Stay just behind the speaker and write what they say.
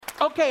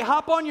Okay,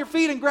 hop on your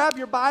feet and grab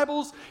your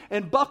Bibles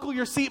and buckle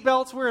your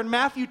seatbelts. We're in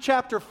Matthew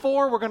chapter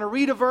 4. We're going to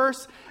read a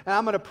verse, and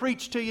I'm going to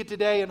preach to you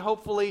today and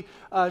hopefully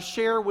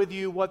share with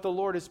you what the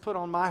Lord has put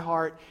on my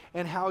heart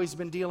and how He's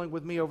been dealing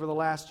with me over the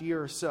last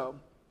year or so.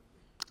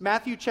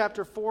 Matthew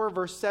chapter 4,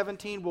 verse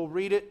 17. We'll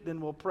read it,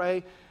 then we'll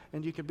pray,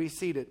 and you can be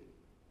seated.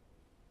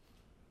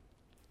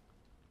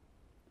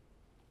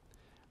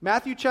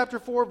 Matthew chapter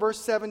 4, verse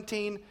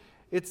 17,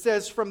 it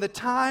says, From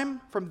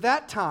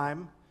that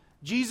time,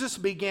 Jesus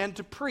began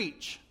to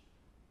preach.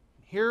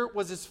 Here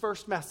was His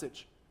first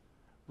message.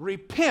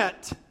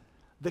 Repent,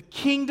 the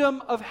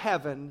kingdom of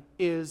heaven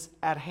is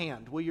at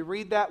hand. Will you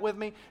read that with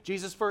me?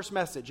 Jesus' first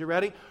message. You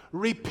ready?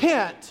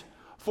 Repent,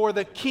 for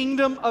the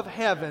kingdom of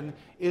heaven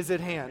is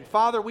at hand.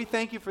 Father, we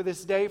thank you for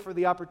this day, for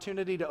the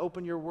opportunity to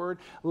open your word.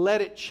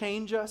 Let it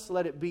change us.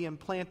 Let it be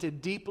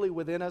implanted deeply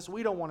within us.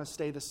 We don't want to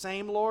stay the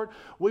same, Lord.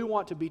 We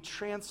want to be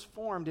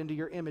transformed into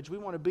your image. We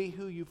want to be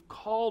who you've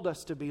called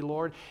us to be,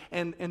 Lord.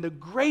 And the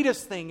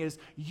greatest thing is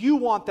you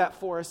want that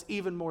for us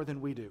even more than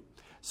we do.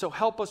 So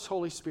help us,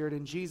 Holy Spirit,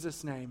 in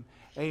Jesus' name,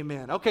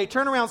 amen. Okay,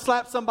 turn around,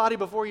 slap somebody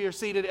before you're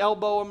seated,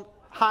 elbow them,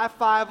 high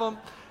five them,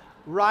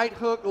 right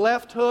hook,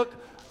 left hook,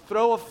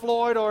 throw a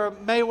Floyd or a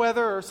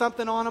Mayweather or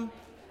something on them.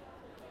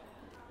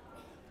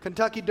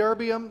 Kentucky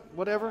Derby them,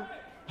 whatever.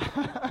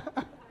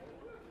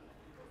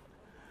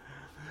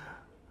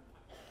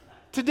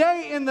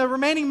 Today, in the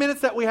remaining minutes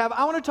that we have,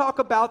 I want to talk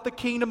about the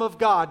kingdom of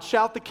God.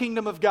 Shout the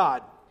kingdom of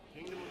God.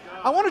 Kingdom of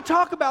God. I want to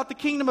talk about the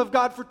kingdom of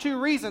God for two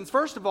reasons.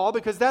 First of all,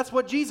 because that's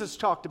what Jesus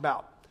talked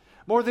about.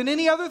 More than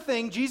any other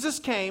thing, Jesus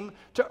came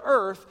to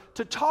earth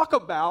to talk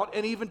about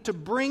and even to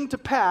bring to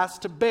pass,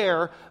 to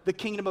bear the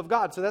kingdom of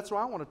God. So that's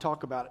why I want to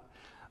talk about it.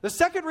 The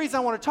second reason I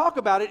want to talk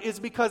about it is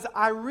because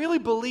I really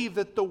believe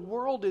that the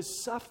world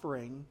is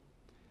suffering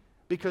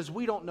because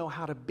we don't know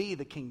how to be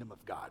the kingdom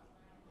of God.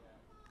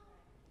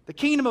 The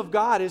kingdom of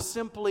God is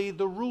simply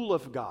the rule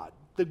of God,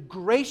 the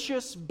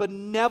gracious,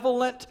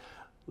 benevolent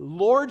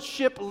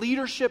lordship,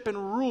 leadership, and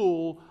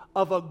rule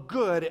of a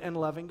good and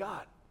loving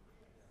God.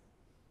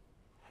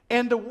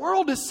 And the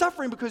world is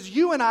suffering because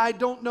you and I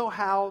don't know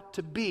how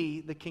to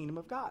be the kingdom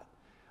of God.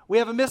 We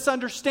have a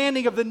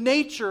misunderstanding of the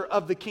nature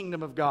of the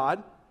kingdom of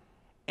God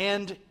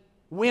and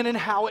when and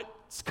how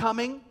it's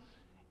coming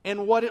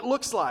and what it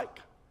looks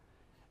like.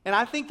 And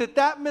I think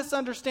that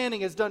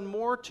misunderstanding has done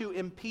more to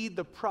impede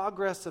the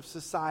progress of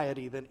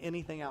society than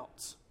anything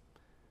else.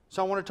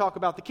 So I want to talk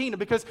about the kingdom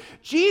because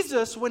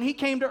Jesus, when He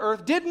came to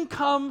earth, didn't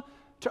come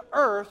to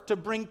earth to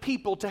bring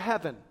people to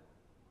heaven.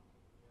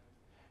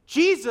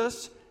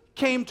 Jesus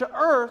came to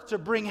earth to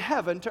bring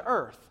heaven to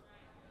earth.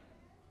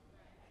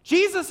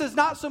 Jesus is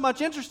not so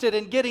much interested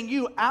in getting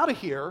you out of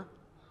here,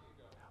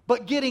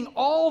 but getting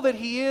all that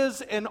He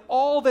is and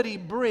all that He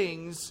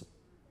brings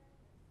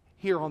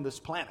here on this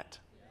planet.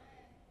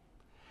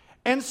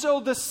 And so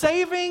the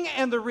saving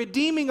and the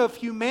redeeming of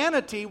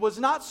humanity was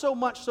not so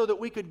much so that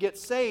we could get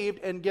saved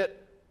and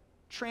get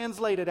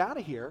translated out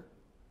of here,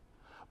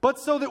 but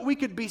so that we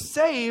could be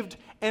saved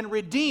and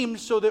redeemed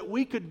so that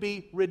we could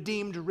be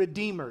redeemed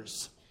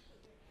redeemers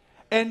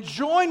and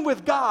join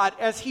with God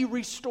as He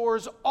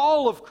restores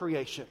all of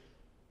creation.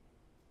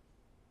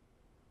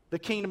 The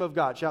kingdom of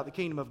God. Shout the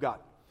kingdom of God.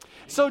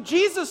 So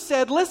Jesus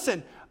said,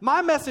 listen,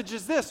 my message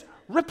is this,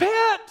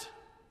 repent,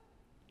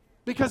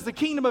 because the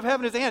kingdom of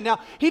heaven is at hand. Now,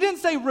 He didn't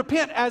say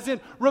repent as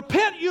in,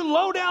 repent you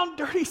low down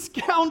dirty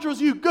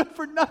scoundrels, you good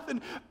for nothing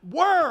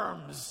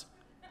worms.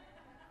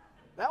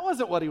 That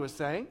wasn't what He was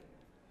saying.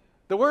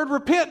 The word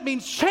repent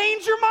means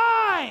change your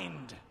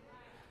mind.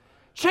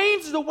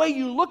 Change the way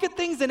you look at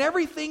things and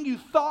everything you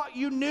thought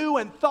you knew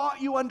and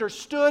thought you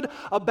understood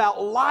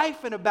about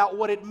life and about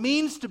what it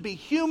means to be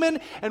human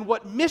and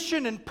what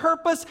mission and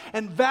purpose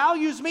and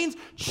values means.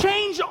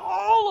 Change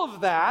all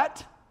of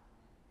that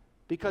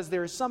because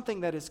there is something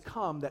that has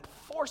come that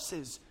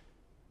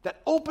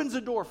opens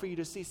a door for you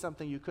to see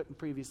something you couldn't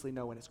previously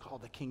know, and it's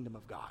called the kingdom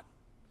of God.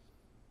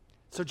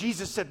 So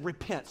Jesus said,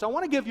 repent. So I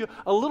want to give you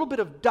a little bit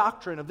of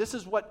doctrine of this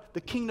is what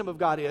the kingdom of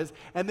God is,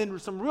 and then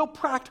some real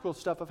practical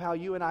stuff of how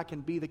you and I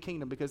can be the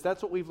kingdom, because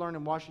that's what we've learned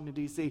in Washington,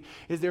 D.C.,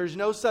 is there's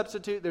no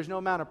substitute, there's no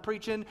amount of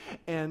preaching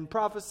and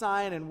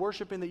prophesying and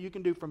worshiping that you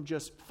can do from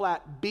just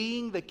flat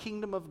being the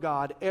kingdom of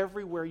God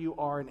everywhere you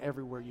are and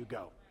everywhere you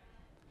go.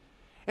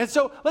 And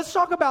so let's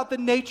talk about the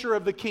nature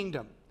of the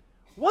kingdom.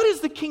 What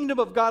is the kingdom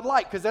of God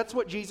like? Because that's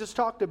what Jesus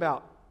talked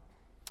about.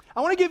 I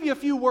want to give you a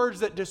few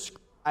words that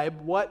describe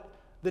what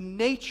the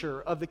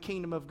nature of the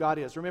kingdom of God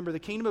is. Remember, the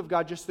kingdom of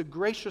God, just the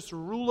gracious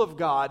rule of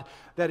God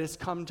that has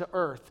come to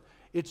earth.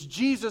 It's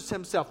Jesus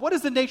Himself. What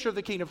is the nature of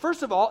the kingdom?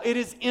 First of all, it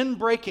is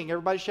inbreaking.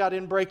 Everybody shout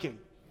inbreaking.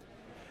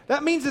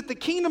 That means that the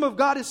kingdom of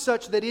God is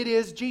such that it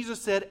is,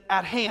 Jesus said,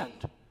 at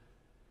hand.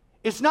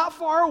 It's not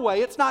far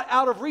away, it's not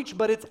out of reach,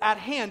 but it's at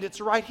hand, it's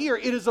right here.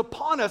 It is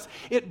upon us.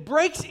 It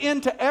breaks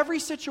into every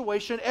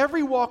situation,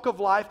 every walk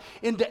of life,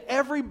 into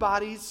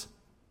everybody's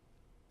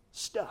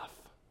stuff.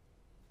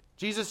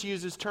 Jesus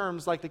uses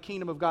terms like the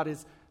kingdom of God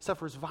is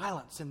suffers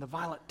violence, and the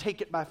violent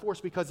take it by force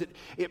because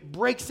it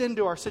breaks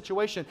into our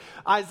situation.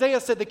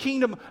 Isaiah said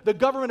the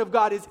government of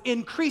God is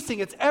increasing.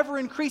 It's ever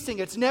increasing.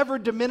 It's never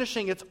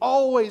diminishing. It's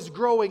always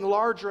growing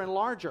larger and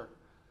larger.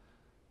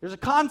 There's a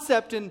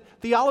concept in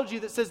theology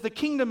that says the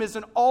kingdom is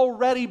an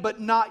already but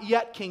not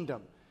yet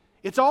kingdom.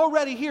 It's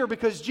already here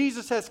because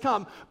Jesus has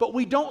come, but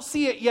we don't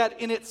see it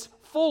yet in its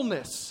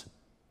fullness.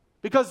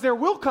 Because there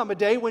will come a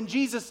day when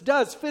Jesus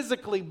does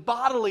physically,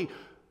 bodily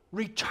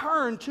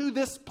return to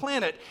this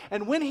planet.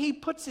 And when he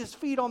puts his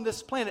feet on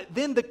this planet,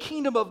 then the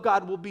kingdom of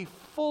God will be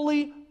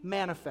fully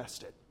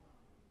manifested.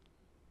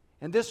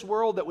 And this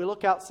world that we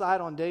look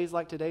outside on days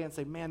like today and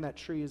say, man, that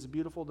tree is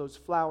beautiful, those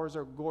flowers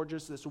are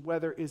gorgeous, this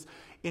weather is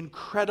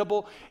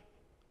incredible.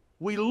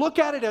 We look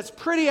at it as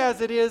pretty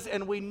as it is,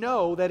 and we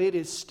know that it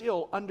is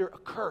still under a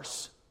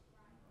curse.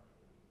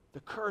 The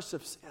curse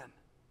of sin.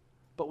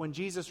 But when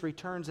Jesus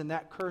returns and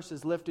that curse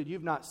is lifted,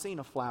 you've not seen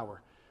a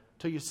flower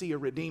till you see a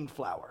redeemed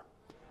flower.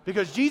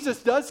 Because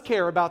Jesus does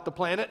care about the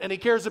planet, and he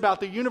cares about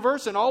the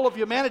universe and all of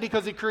humanity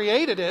because he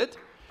created it.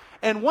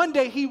 And one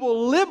day he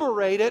will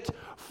liberate it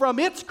from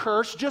its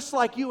curse, just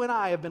like you and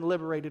I have been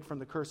liberated from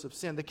the curse of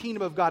sin. The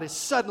kingdom of God is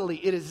suddenly,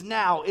 it is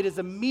now, it is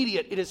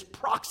immediate, it is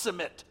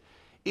proximate.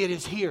 It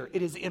is here,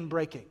 it is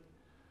inbreaking.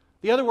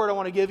 The other word I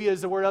want to give you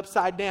is the word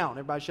upside down.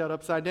 Everybody shout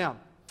upside down.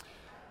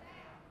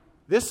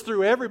 This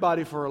threw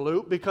everybody for a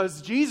loop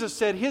because Jesus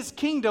said his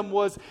kingdom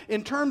was,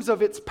 in terms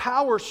of its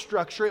power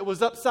structure, it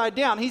was upside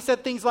down. He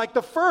said things like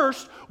the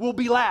first will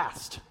be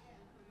last.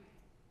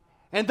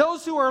 And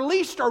those who are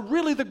least are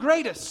really the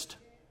greatest.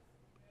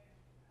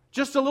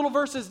 Just a little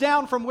verses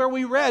down from where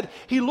we read,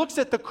 he looks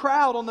at the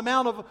crowd on the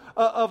Mount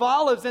of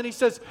Olives and he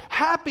says,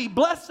 happy,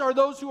 blessed are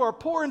those who are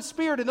poor in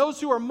spirit and those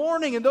who are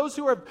mourning and those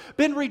who have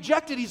been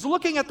rejected. He's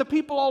looking at the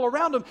people all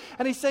around him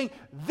and he's saying,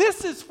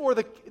 this is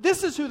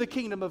who the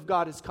kingdom of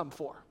God has come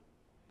for.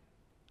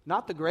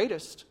 Not the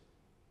greatest,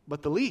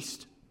 but the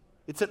least.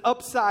 It's an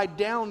upside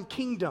down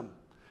kingdom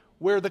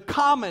where the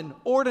common,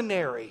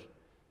 ordinary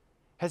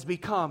has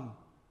become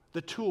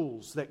the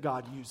tools that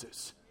God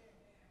uses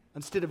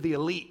instead of the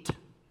elite.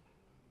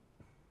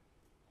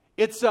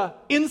 It's an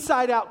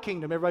inside-out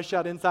kingdom. Everybody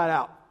shout inside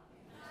out.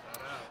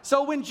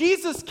 So when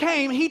Jesus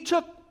came, he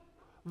took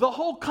the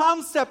whole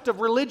concept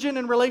of religion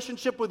and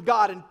relationship with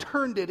God and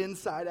turned it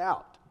inside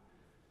out.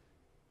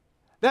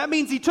 That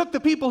means he took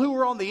the people who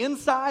were on the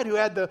inside, who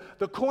had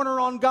the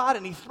corner on God,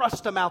 and he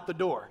thrust them out the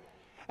door.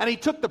 And he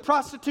took the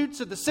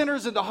prostitutes and the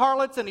sinners and the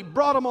harlots and he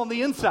brought them on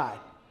the inside.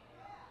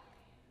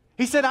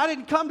 He said, I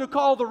didn't come to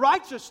call the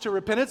righteous to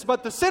repentance,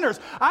 but the sinners.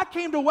 I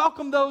came to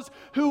welcome those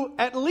who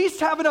at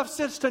least have enough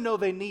sense to know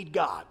they need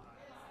God.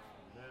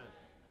 Amen.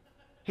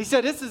 He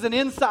said, this is an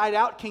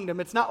inside-out kingdom.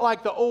 It's not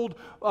like the old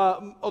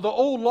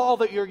law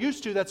that you're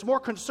used to that's more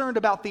concerned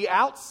about the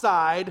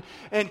outside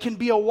and can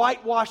be a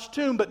whitewashed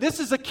tomb. But this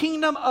is a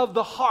kingdom of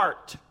the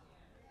heart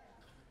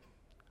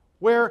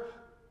where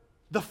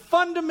the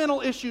fundamental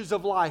issues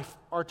of life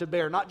are to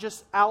bear, not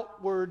just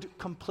outward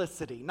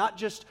complicity, not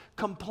just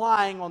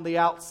complying on the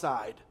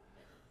outside,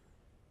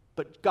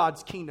 but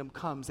God's kingdom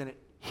comes and it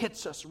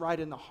hits us right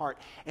in the heart.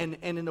 And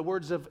in the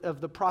words of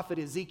the prophet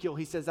Ezekiel,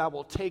 he says, I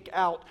will take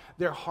out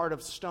their heart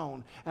of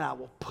stone and I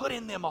will put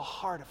in them a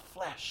heart of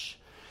flesh.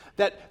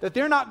 That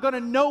they're not going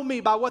to know me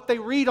by what they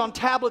read on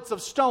tablets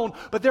of stone,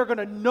 but they're going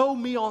to know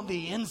me on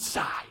the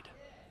inside.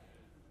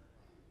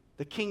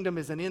 The kingdom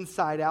is an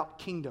inside-out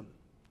kingdom.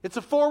 It's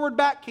a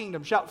forward-back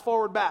kingdom. Shout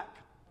forward back.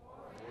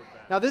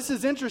 Now this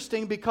is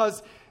interesting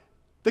because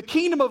the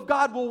kingdom of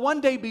God will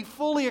one day be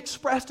fully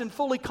expressed and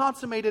fully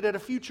consummated at a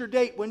future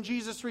date when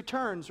Jesus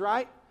returns,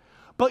 right?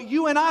 But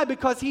you and I,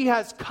 because he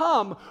has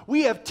come,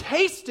 we have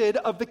tasted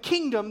of the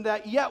kingdom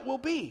that yet will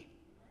be.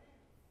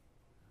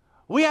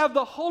 We have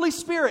the Holy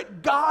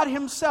Spirit, God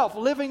himself,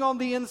 living on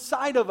the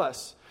inside of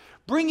us,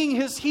 bringing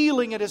his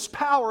healing and his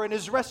power and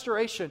his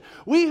restoration.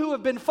 We who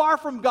have been far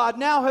from God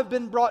now have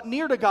been brought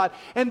near to God,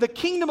 and the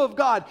kingdom of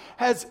God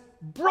has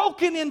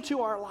broken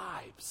into our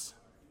lives.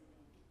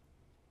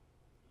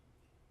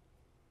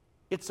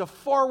 It's a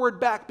forward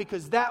back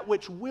because that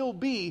which will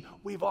be,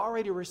 we've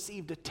already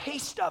received a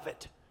taste of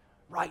it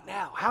right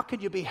now. How can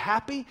you be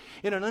happy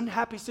in an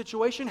unhappy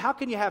situation? How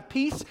can you have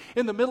peace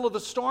in the middle of the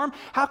storm?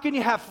 How can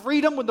you have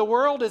freedom when the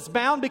world is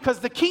bound?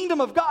 Because the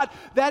kingdom of God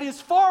that is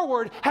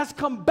forward has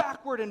come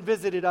backward and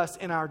visited us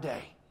in our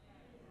day.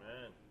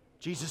 Amen.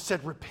 Jesus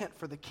said, repent,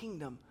 for the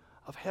kingdom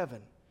of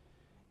heaven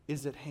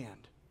is at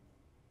hand.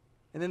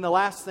 And then the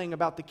last thing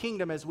about the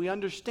kingdom, as we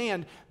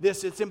understand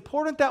this, it's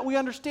important that we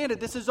understand it.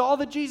 This is all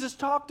that Jesus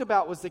talked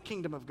about was the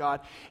kingdom of God,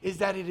 is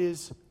that it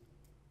is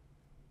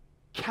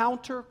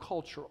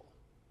countercultural.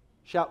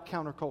 Shout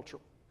countercultural.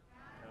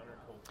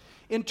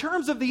 In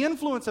terms of the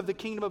influence of the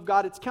kingdom of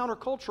God, it's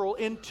countercultural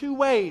in two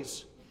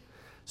ways.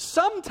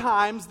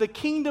 Sometimes the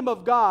kingdom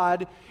of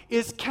God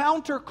is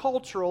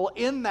countercultural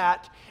in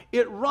that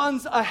it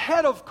runs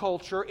ahead of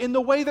culture in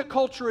the way that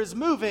culture is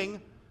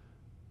moving,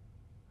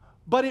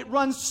 but it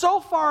runs so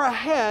far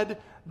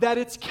ahead that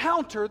it's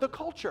counter the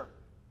culture.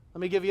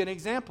 Let me give you an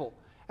example.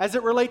 As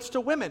it relates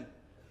to women,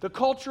 The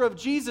culture of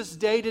Jesus'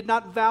 day did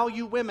not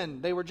value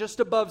women. They were just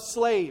above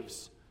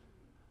slaves.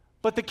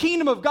 But the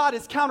kingdom of God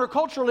is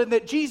countercultural in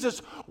that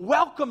Jesus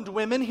welcomed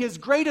women. His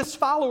greatest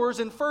followers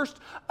and first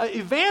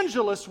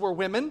evangelists were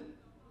women.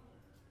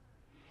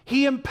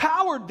 He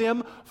empowered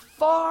them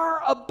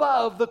far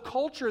above the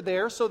culture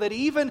there, so that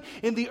even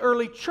in the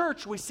early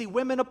church we see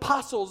women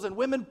apostles and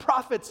women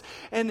prophets,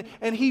 and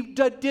he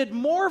did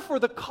more for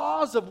the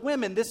cause of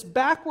women. This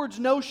backwards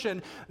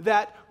notion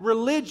that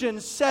religion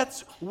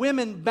sets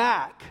women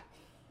back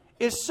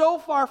is so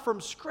far from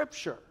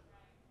Scripture,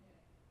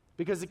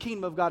 because the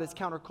kingdom of God is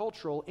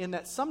countercultural in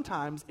that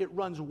sometimes it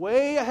runs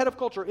way ahead of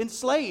culture. In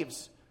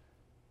slaves,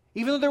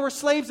 even though there were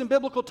slaves in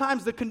biblical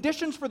times, the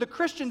conditions for the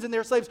Christians and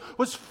their slaves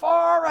was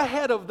far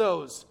ahead of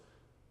those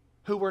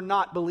who were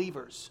not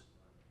believers.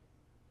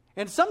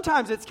 And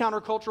sometimes it's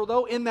countercultural,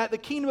 though, in that the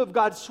kingdom of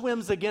God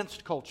swims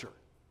against culture.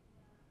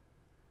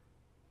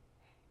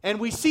 And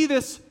we see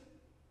this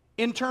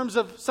in terms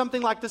of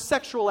something like the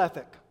sexual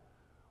ethic,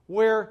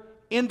 where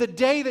in the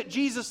day that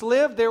Jesus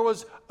lived, it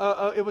was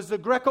the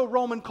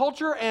Greco-Roman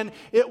culture, and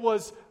it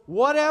was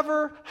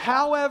whatever,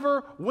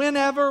 however,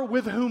 whenever,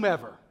 with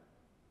whomever.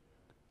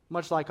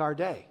 Much like our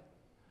day.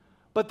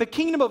 But the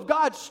kingdom of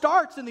God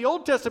starts in the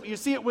Old Testament. You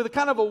see it with a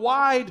kind of a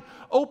wide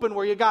open,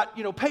 where you got,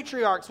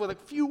 patriarchs with a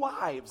few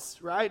wives,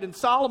 right? And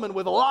Solomon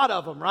with a lot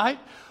of them, right?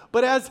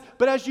 But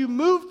as you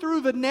move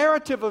through the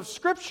narrative of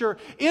Scripture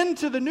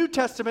into the New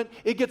Testament,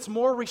 it gets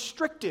more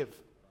restrictive.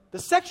 The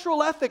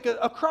sexual ethic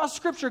across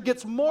Scripture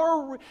gets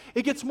more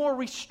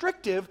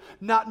restrictive,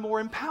 not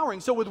more empowering.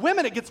 So with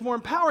women, it gets more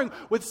empowering.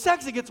 With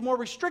sex, it gets more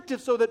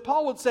restrictive, so that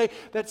Paul would say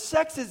that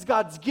sex is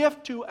God's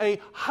gift to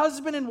a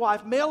husband and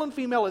wife, male and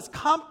female, as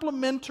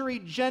complementary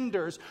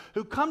genders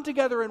who come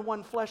together in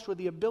one flesh with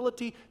the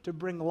ability to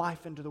bring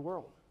life into the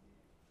world.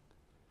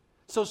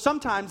 So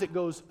sometimes it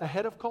goes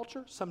ahead of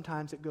culture,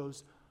 sometimes it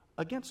goes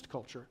against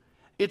culture.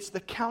 It's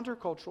the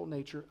countercultural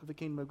nature of the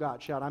kingdom of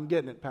God. Shout, I'm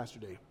getting it, Pastor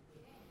D.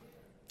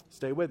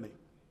 Stay with me.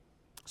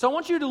 So I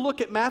want you to look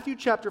at Matthew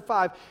chapter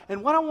 5,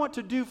 and what I want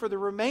to do for the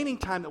remaining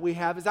time that we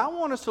have is I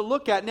want us to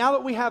look at, now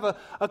that we have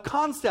a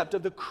concept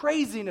of the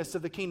craziness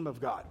of the kingdom of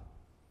God,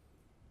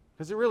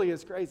 because it really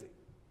is crazy.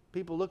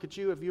 People look at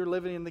you, if you're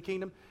living in the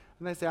kingdom,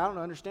 and they say, I don't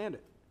understand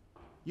it.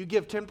 You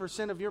give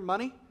 10% of your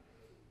money,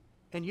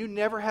 and you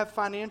never have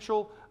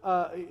financial,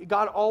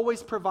 God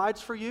always provides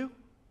for you.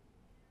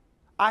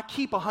 I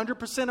keep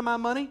 100% of my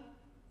money,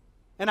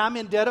 and I'm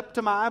in debt up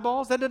to my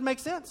eyeballs. That doesn't make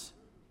sense.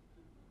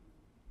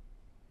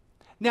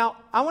 Now,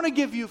 I want to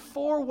give you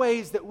 4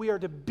 ways that we are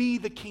to be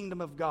the kingdom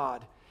of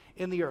God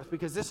in the earth,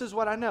 because this is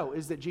what I know,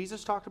 is that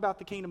Jesus talked about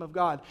the kingdom of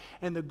God,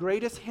 and the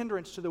greatest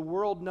hindrance to the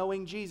world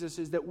knowing Jesus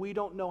is that we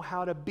don't know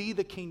how to be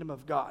the kingdom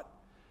of God.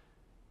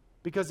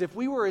 Because if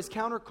we were as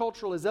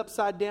countercultural, as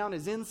upside down,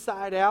 as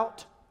inside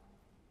out,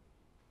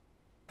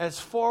 as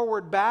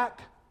forward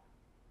back,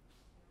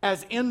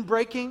 as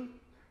inbreaking,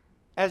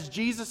 as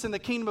Jesus in the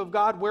kingdom of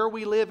God, where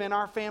we live, in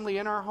our family,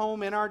 in our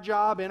home, in our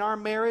job, in our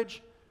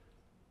marriage,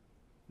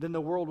 then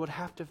the world would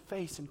have to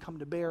face and come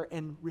to bear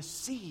and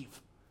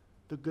receive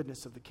the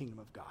goodness of the kingdom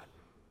of God.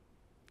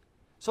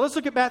 So let's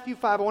look at Matthew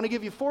 5. I want to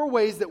give you 4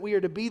 ways that we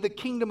are to be the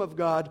kingdom of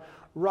God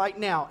right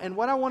now. And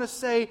what I want to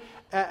say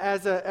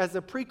as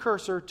a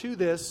precursor to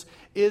this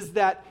is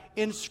that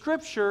in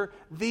Scripture,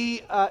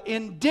 the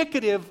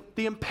indicative,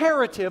 the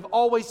imperative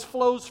always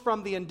flows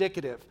from the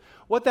indicative.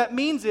 What that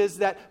means is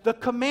that the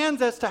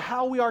commands as to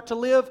how we are to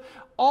live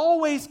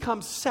always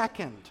come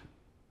second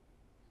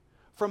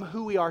from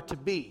who we are to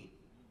be.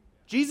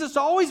 Jesus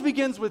always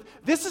begins with,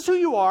 this is who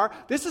you are,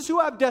 this is who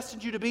I've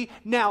destined you to be,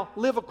 now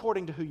live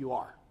according to who you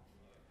are.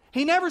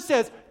 He never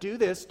says, do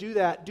this, do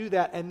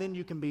that, and then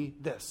you can be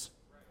this.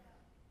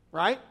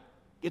 Right?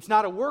 It's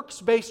not a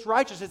works-based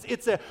righteousness.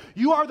 It's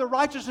you are the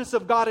righteousness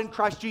of God in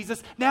Christ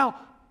Jesus, now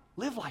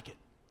live like it.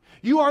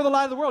 You are the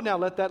light of the world, now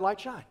let that light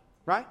shine.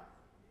 Right?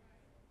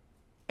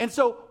 And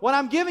so what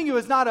I'm giving you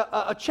is not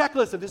a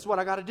checklist of this is what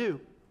I got to do,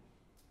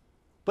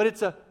 but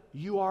it's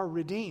you are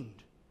redeemed.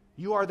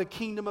 You are the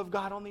kingdom of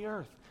God on the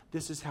earth.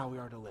 This is how we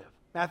are to live.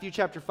 Matthew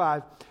chapter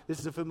 5, this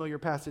is a familiar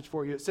passage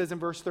for you. It says in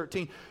verse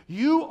 13,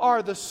 you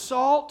are the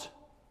salt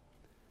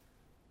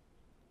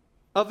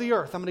of the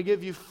earth. I'm going to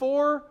give you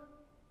 4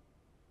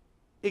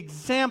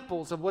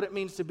 examples of what it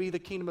means to be the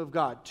kingdom of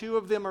God. 2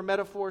 of them are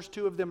metaphors,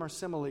 2 of them are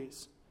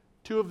similes.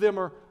 2 of them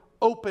are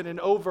open and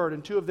overt,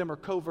 and 2 of them are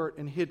covert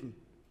and hidden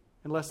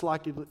and less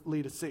likely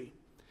to see.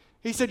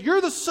 He said,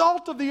 you're the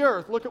salt of the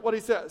earth. Look at what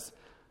he says.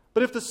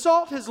 But if the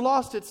salt has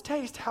lost its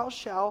taste, how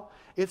shall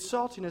its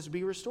saltiness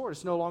be restored?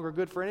 It's no longer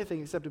good for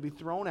anything except to be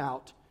thrown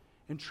out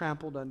and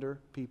trampled under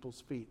people's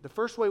feet. The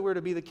first way we're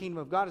to be the kingdom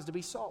of God is to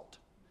be salt.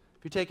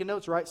 If you're taking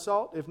notes, write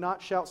salt. If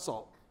not, shout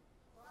salt.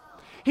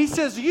 He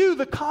says, you,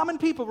 the common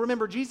people,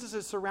 remember Jesus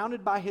is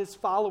surrounded by his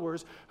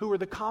followers who were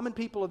the common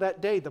people of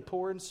that day, the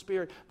poor in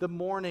spirit, the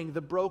mourning,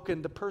 the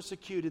broken, the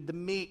persecuted, the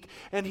meek.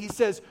 And he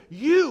says,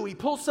 you, he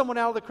pulls someone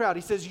out of the crowd.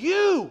 He says,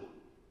 you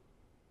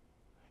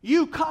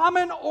You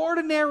common,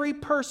 ordinary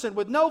person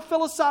with no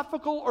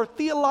philosophical or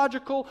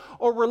theological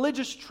or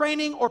religious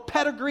training or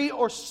pedigree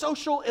or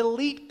social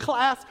elite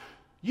class,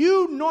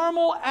 you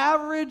normal,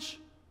 average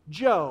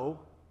Joe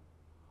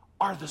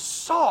are the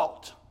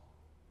salt.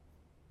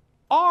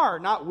 Are,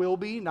 not will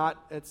be, not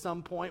at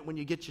some point when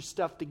you get your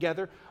stuff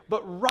together,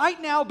 but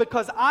right now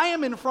because I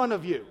am in front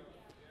of you.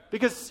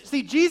 Because,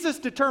 see, Jesus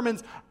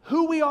determines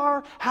who we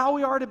are, how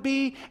we are to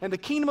be, and the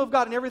kingdom of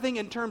God and everything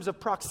in terms of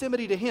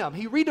proximity to Him.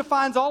 He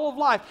redefines all of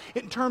life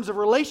in terms of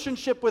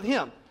relationship with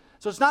Him.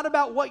 So it's not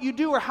about what you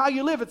do or how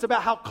you live. It's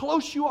about how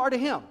close you are to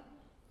Him.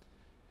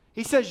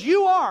 He says,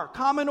 you are,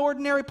 common,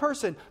 ordinary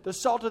person, the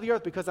salt of the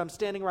earth, because I'm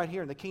standing right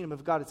here and the kingdom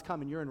of God has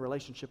come and you're in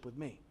relationship with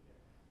me.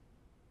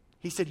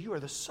 He said, you are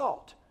the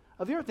salt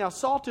of the earth. Now,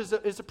 salt is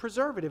a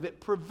preservative.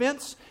 It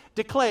prevents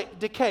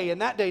decay. In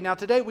that day, now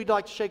today we'd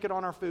like to shake it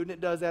on our food and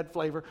it does add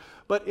flavor.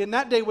 But in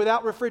that day,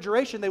 without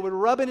refrigeration, they would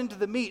rub it into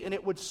the meat and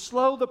it would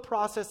slow the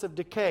process of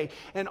decay.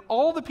 And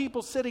all the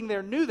people sitting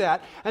there knew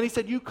that. And he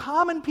said, you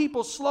common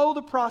people slow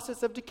the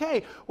process of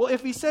decay. Well,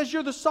 if he says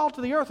you're the salt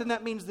of the earth, then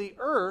that means the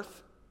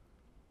earth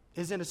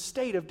is in a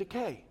state of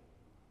decay.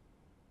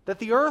 That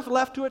the earth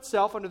left to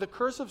itself under the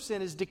curse of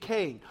sin is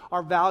decaying.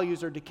 Our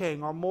values are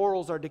decaying. Our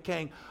morals are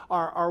decaying.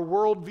 Our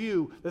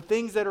worldview, the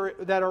things that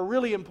are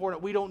really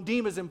important, we don't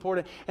deem as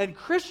important. And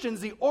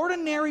Christians, the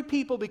ordinary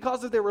people,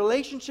 because of their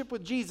relationship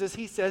with Jesus,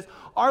 he says,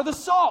 are the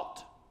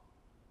salt.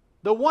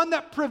 The one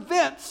that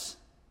prevents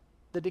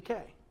the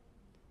decay.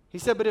 He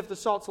said, but if the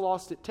salt's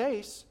lost its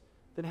taste,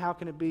 then how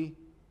can it be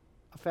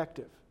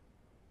effective?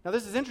 Now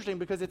this is interesting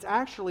because it's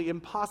actually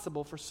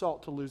impossible for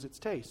salt to lose its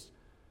taste.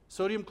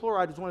 Sodium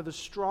chloride is one of the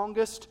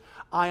strongest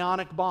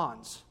ionic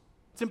bonds.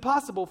 It's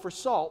impossible for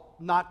salt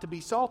not to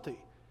be salty.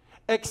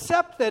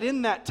 Except that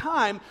in that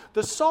time,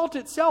 the salt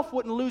itself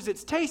wouldn't lose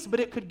its taste, but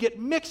it could get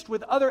mixed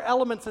with other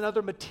elements and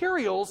other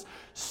materials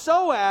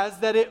so as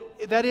that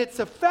its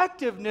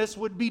effectiveness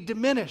would be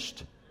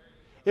diminished.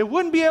 It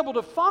wouldn't be able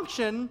to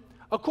function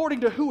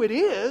according to who it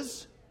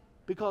is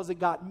because it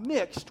got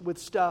mixed with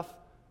stuff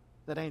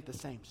that ain't the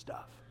same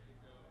stuff.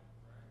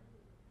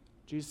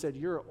 Jesus said,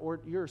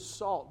 you're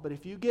salt, but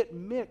if you get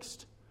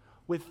mixed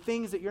with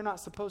things that you're not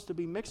supposed to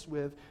be mixed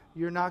with,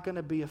 you're not going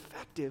to be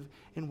effective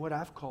in what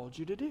I've called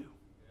you to do.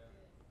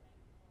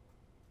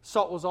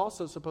 Salt was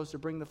also supposed to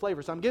bring the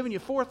flavor. So I'm giving you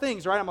 4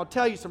 things, right? I'm going to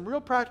tell you some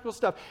real practical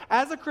stuff.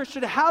 As a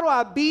Christian, how do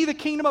I be the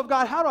kingdom of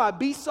God? How do I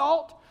be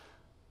salt?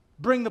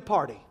 Bring the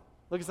party.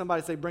 Look at somebody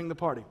and say, bring the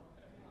party.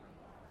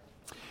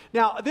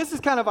 Now, this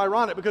is kind of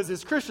ironic because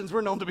as Christians,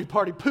 we're known to be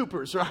party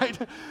poopers, right?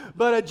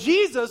 But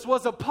Jesus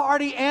was a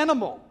party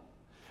animal.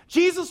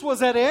 Jesus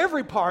was at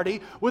every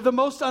party with the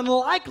most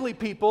unlikely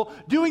people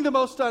doing the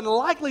most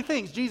unlikely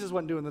things. Jesus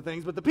wasn't doing the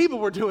things, but the people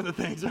were doing the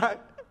things, right?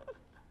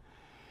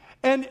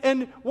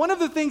 And one of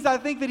the things I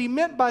think that he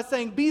meant by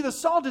saying be the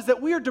salt is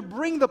that we are to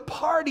bring the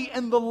party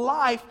and the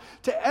life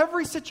to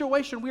every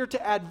situation. We are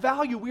to add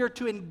value. We are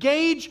to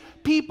engage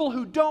people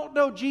who don't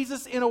know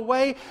Jesus in a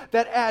way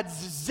that adds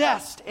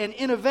zest and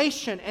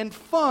innovation and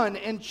fun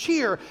and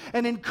cheer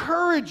and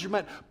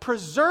encouragement,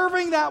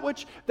 preserving that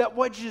which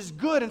is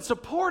good and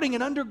supporting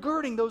and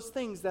undergirding those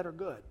things that are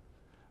good.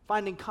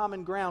 Finding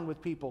common ground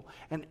with people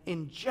and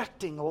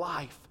injecting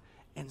life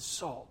and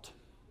salt.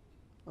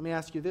 Let me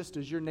ask you this.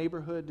 Does your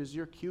neighborhood, does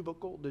your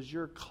cubicle, does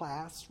your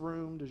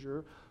classroom, does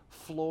your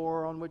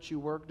floor on which you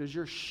work, does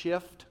your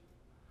shift,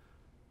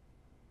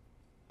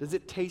 does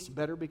it taste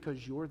better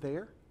because you're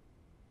there?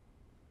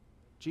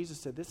 Jesus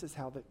said, this is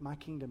how my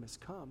kingdom has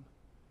come.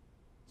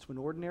 It's when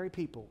ordinary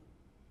people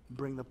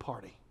bring the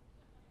party.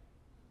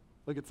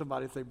 Look at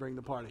somebody and say, bring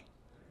the party.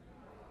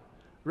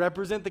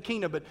 Represent the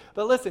kingdom. But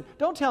listen,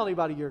 don't tell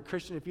anybody you're a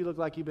Christian if you look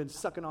like you've been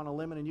sucking on a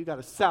lemon and you got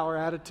a sour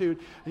attitude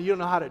and you don't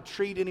know how to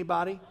treat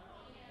anybody.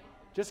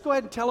 Just go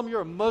ahead and tell them you're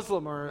a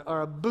Muslim or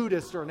a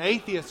Buddhist or an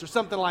atheist or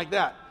something like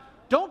that.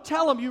 Don't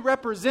tell them you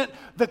represent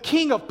the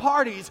king of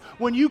parties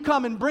when you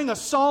come and bring a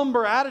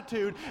somber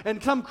attitude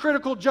and some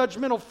critical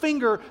judgmental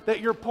finger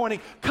that you're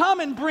pointing. Come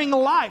and bring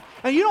life.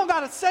 And you don't got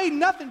to say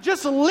nothing.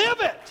 Just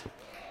live it.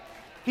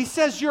 He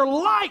says your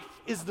life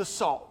is the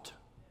salt.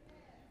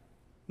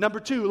 Number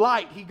 2,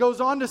 light. He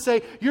goes on to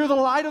say, you're the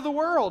light of the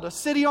world. A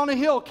city on a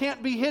hill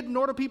can't be hidden,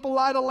 nor do people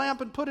light a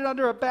lamp and put it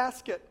under a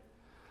basket,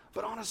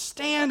 but on a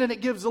stand, and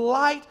it gives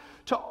light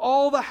to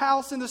all the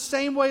house. In the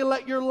same way,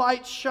 let your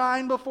light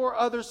shine before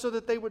others so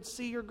that they would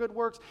see your good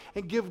works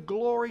and give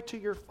glory to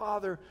your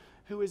Father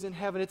who is in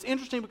heaven. It's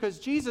interesting because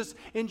Jesus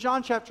in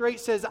John chapter 8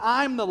 says,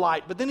 I'm the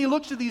light. But then he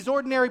looks to these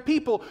ordinary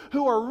people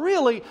who are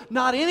really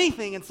not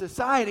anything in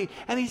society,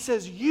 and he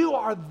says, you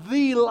are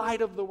the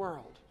light of the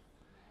world.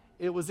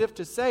 It was as if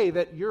to say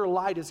that your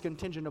light is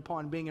contingent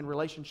upon being in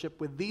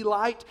relationship with the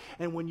light,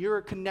 and when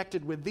you're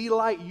connected with the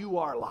light, you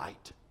are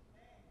light.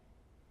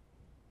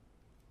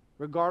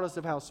 Regardless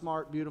of how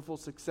smart, beautiful,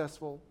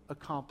 successful,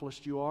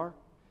 accomplished you are,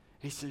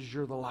 he says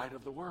you're the light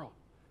of the world.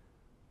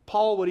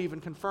 Paul would even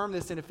confirm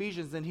this in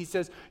Ephesians, and he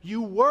says,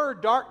 you were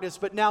darkness,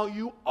 but now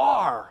you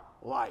are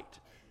light.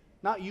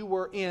 Not you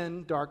were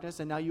in darkness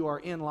and now you are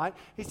in light.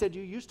 He said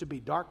you used to be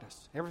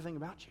darkness, everything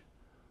about you.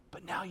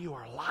 But now you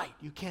are light.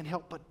 You can't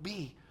help but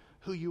be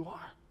who you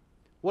are.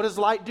 What does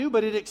light do?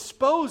 But it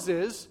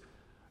exposes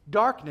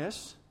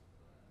darkness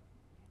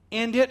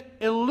and it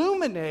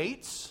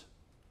illuminates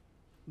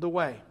the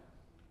way.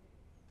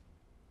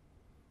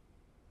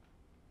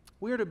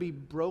 We are to be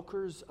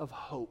brokers of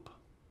hope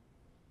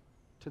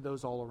to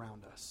those all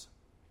around us.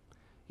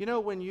 You know,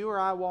 when you or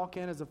I walk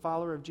in as a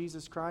follower of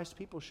Jesus Christ,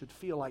 people should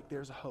feel like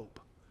there's a hope.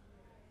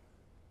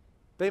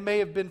 They may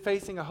have been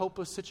facing a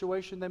hopeless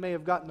situation. They may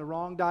have gotten the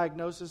wrong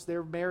diagnosis.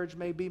 Their marriage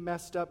may be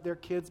messed up. Their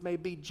kids may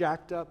be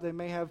jacked up. They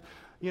may have,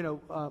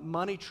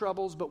 money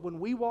troubles. But when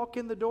we walk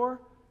in the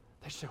door,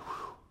 they say,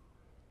 whew,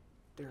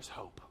 there's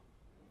hope.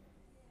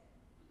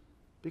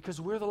 Because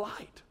we're the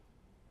light.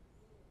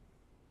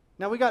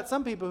 Now, we got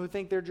some people who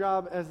think their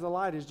job as the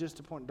light is just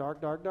to point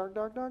dark, dark, dark,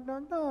 dark, dark,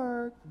 dark,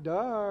 dark,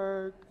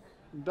 dark,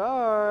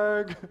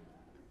 dark.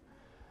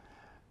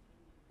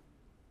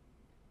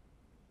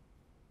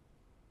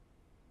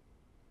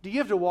 Do you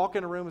have to walk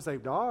in a room and say,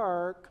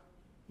 dark?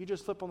 You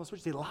just flip on the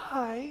switch, say,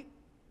 light,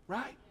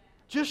 right?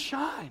 Just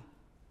shine.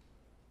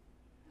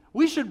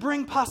 We should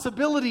bring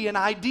possibility and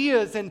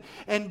ideas and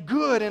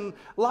good. And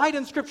light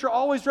in Scripture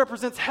always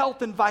represents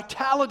health and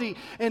vitality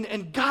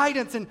and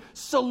guidance and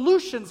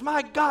solutions.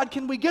 My God,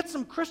 can we get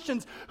some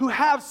Christians who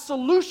have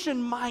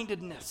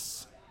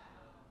solution-mindedness?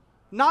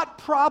 Not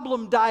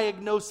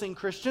problem-diagnosing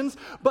Christians,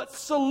 but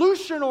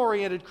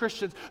solution-oriented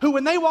Christians who,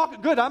 when they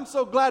walk, good, I'm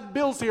so glad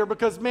Bill's here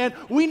because, man,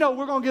 we know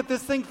we're going to get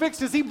this thing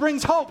fixed as he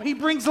brings hope. He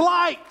brings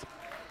light.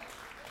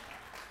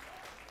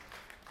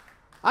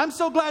 I'm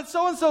so glad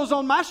so-and-so's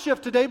on my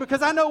shift today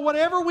because I know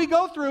whatever we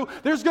go through,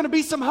 there's going to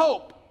be some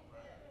hope.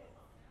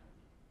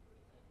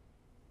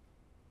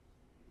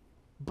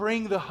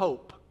 Bring the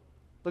hope.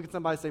 Look at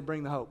somebody and say,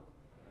 bring the hope.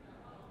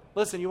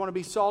 Listen, you want to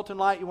be salt and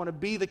light. You want to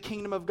be the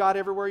kingdom of God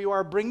everywhere you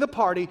are. Bring the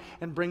party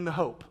and bring the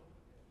hope.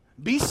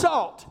 Be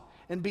salt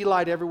and be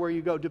light everywhere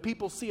you go. Do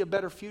people see a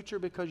better future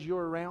because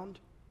you're around?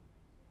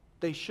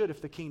 They should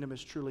if the kingdom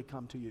has truly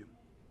come to you.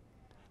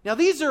 Now,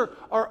 these are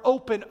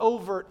open,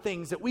 overt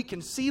things that we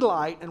can see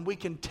light and we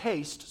can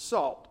taste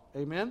salt.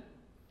 Amen?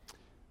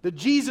 The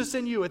Jesus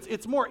in you,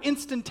 it's more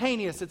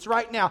instantaneous. It's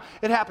right now.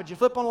 It happens. You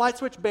flip on a light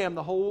switch, bam,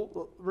 the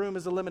whole room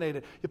is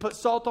eliminated. You put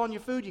salt on your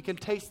food, you can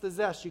taste the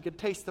zest. You can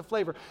taste the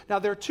flavor. Now,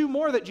 there are two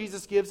more that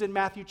Jesus gives in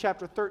Matthew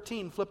chapter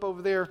 13. Flip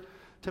over there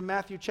to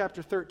Matthew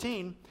chapter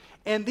 13.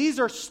 And these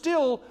are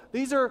similes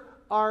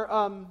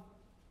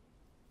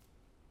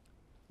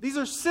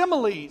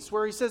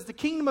where he says the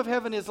kingdom of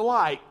heaven is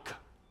like.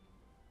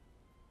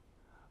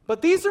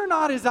 But these are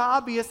not as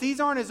obvious.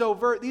 These aren't as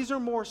overt. These are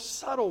more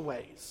subtle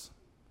ways.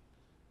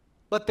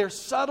 But they're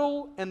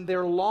subtle and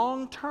they're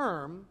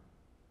long-term,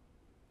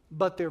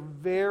 but they're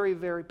very,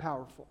 very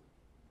powerful.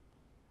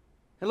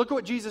 And look at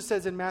what Jesus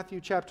says in Matthew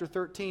chapter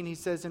 13. He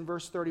says in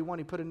verse 31,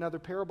 he put another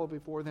parable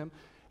before them,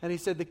 and he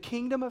said, the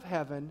kingdom of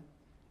heaven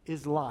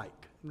is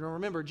like. Now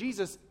remember,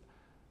 Jesus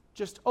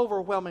just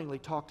overwhelmingly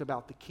talked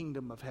about the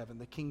kingdom of heaven,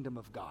 the kingdom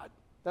of God.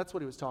 That's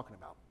what he was talking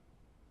about.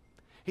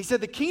 He said,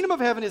 the kingdom of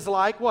heaven is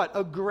like what?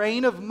 A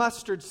grain of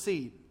mustard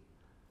seed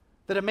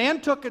that a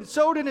man took and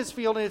sowed in his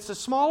field, and it's the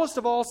smallest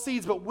of all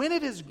seeds, but when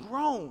it is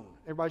grown,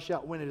 everybody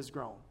shout, when it is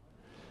grown.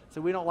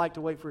 So we don't like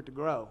to wait for it to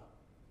grow.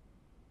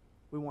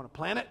 We want to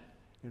plant it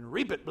and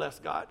reap it, bless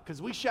God, because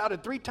we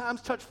shouted 3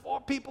 times, touched 4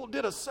 people,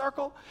 did a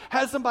circle,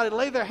 had somebody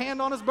lay their hand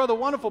on us, Brother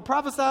Wonderful,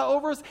 prophesy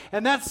over us,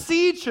 and that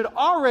seed should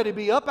already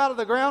be up out of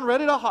the ground,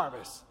 ready to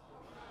harvest.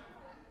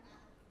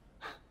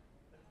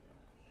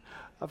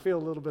 I feel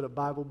a little bit of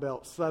Bible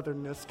Belt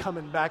southernness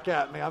coming back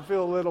at me. I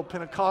feel a little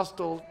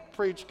Pentecostal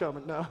preach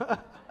coming. No.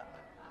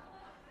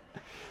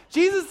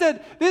 Jesus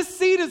said, this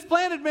seed is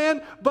planted,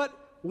 man, but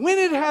when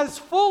it has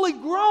fully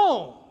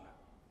grown,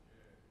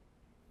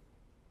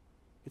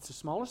 it's the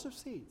smallest of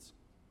seeds.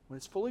 When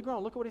it's fully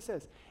grown, look at what he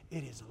says.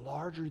 It is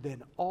larger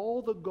than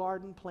all the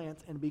garden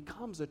plants and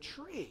becomes a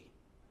tree,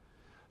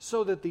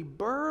 so that the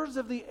birds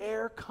of the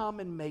air come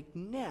and make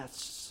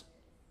nests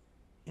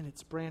in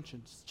its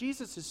branches.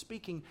 Jesus is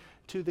speaking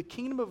to the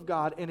kingdom of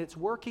God, and it's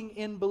working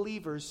in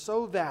believers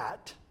so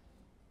that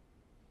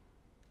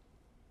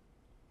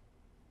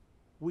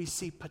we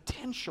see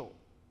potential.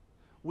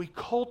 We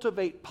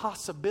cultivate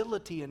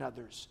possibility in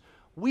others.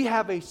 We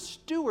have a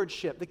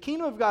stewardship. The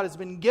kingdom of God has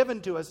been given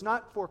to us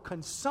not for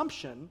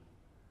consumption,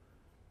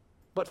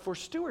 but for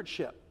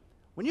stewardship.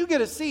 When you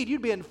get a seed,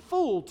 you'd be a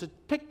fool to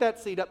pick that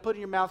seed up, put it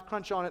in your mouth,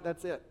 crunch on it,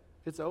 that's it.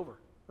 It's over,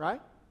 right?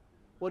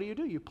 What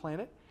do? You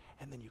plant it,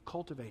 and then you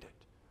cultivate it.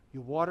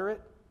 You water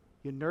it,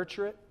 you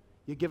nurture it,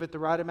 you give it the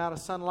right amount of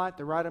sunlight,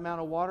 the right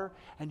amount of water,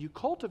 and you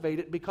cultivate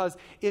it, because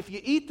if you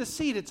eat the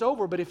seed, it's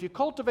over. But if you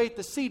cultivate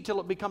the seed till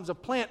it becomes a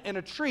plant and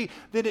a tree,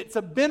 then it's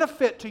a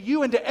benefit to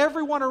you and to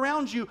everyone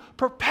around you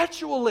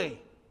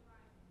perpetually.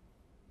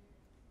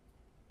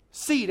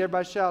 Seed,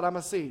 everybody shout, I'm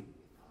a seed.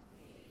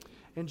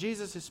 And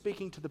Jesus is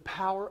speaking to the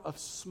power of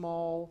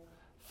small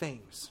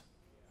things.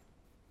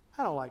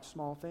 I don't like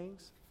small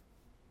things.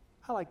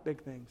 I like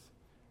big things.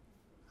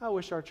 I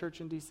wish our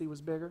church in D.C.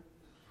 was bigger.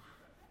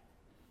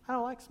 I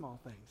don't like small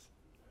things.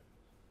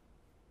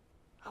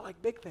 I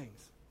like big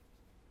things.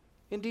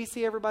 In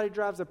D.C., everybody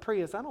drives a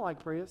Prius. I don't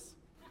like Prius.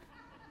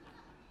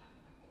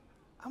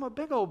 I'm a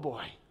big old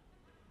boy.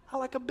 I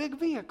like a big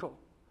vehicle.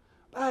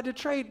 But I had to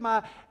trade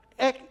my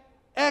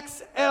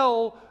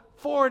XL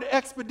Ford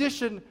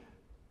Expedition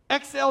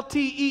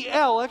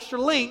XLTEL,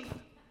 extra length,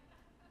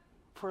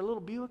 for a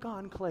little Buick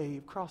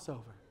Enclave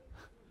crossover,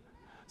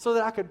 so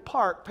that I could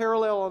park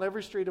parallel on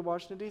every street of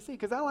Washington, D.C.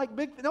 Because I like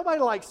big, nobody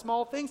likes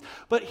small things.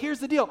 But here's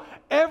the deal.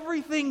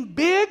 Everything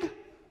big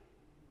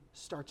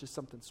starts as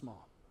something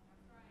small.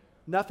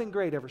 Nothing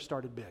great ever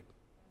started big.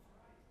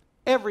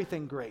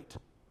 Everything great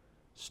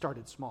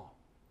started small.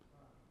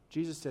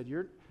 Jesus said,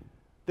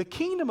 the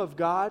kingdom of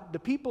God, the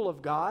people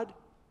of God,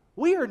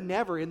 we are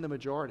never in the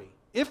majority.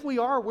 If we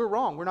are, we're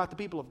wrong. We're not the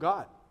people of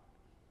God.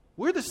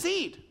 We're the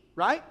seed,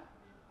 right?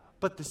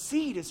 But the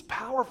seed is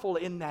powerful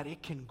in that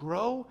it can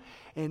grow,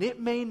 and it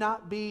may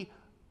not be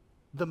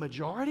the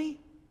majority,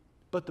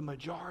 but the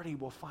majority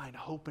will find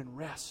hope and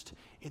rest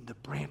in the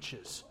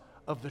branches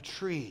of the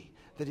tree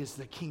that is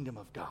the kingdom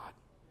of God.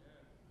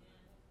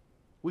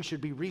 We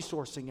should be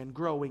resourcing and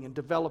growing and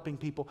developing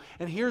people.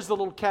 And here's the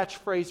little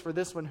catchphrase for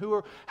this one.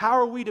 How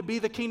are we to be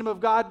the kingdom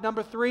of God?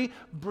 Number 3,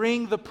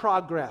 bring the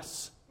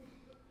progress.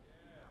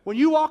 When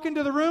you walk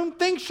into the room,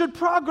 things should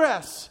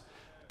progress.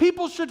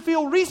 People should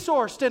feel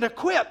resourced and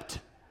equipped.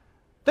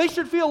 They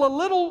should feel a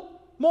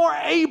little more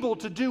able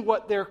to do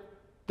what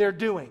they're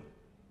doing.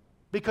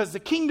 Because the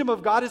kingdom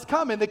of God is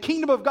coming. The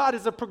kingdom of God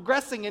is a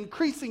progressing,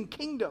 increasing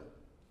kingdom.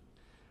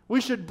 We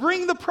should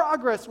bring the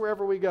progress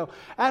wherever we go.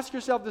 Ask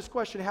yourself this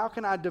question: how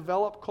can I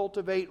develop,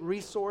 cultivate,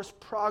 resource,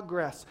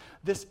 progress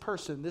this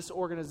person, this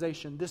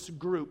organization, this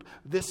group,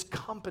 this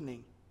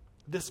company,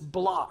 this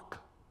block?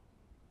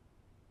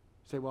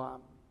 You say,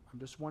 well, I'm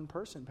just one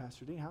person,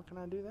 Pastor D. How can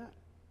I do that?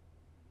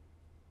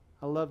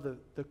 I love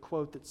the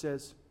quote that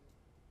says,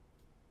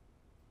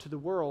 to the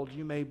world,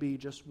 you may be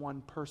just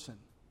one person,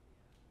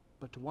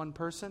 but to one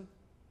person,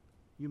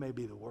 you may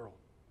be the world.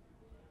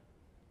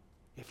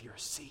 If you're a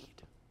seed.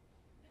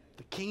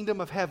 The kingdom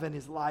of heaven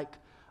is like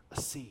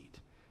a seed.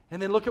 And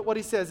then look at what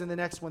he says in the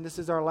next one. This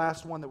is our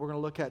last one that we're going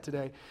to look at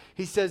today.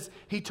 He says,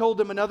 he told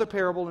them another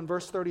parable in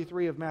verse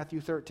 33 of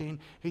Matthew 13.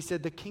 He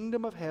said, the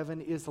kingdom of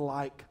heaven is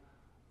like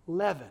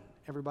leaven.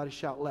 Everybody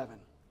shout leaven.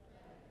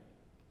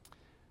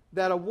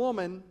 That a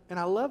woman, and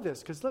I love this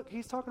because look,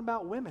 he's talking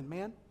about women,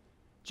 man.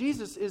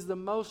 Jesus is the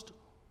most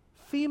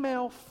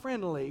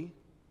female-friendly,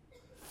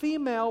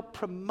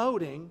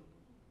 female-promoting.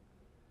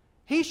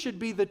 He should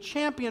be the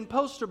champion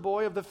poster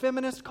boy of the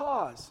feminist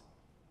cause.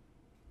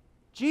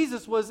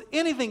 Jesus was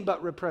anything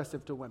but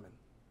repressive to women.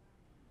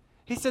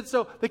 He said,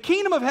 so the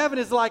kingdom of heaven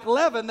is like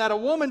leaven that a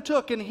woman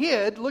took and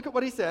hid. Look at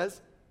what he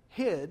says.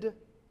 Hid.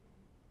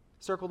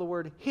 Circle the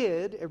word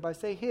hid. Everybody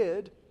say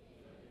hid.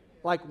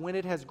 Like when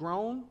it has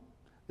grown.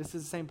 This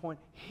is the same point.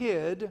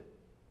 Hid.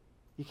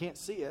 You can't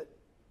see it.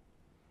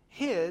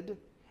 Hid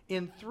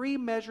in 3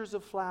 measures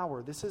of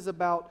flour. This is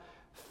about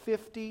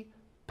 50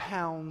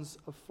 pounds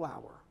of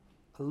flour.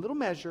 A little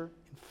measure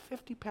and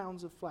 50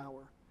 pounds of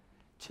flour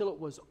till it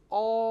was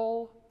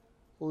all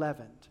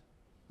leavened.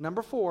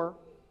 Number 4,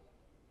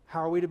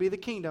 how are we to be the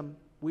kingdom?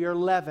 We are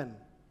leaven.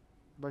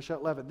 Everybody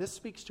shout leaven. This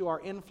speaks to our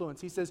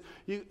influence. He says,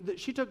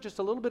 she took just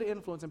a little bit of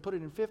influence and put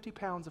it in 50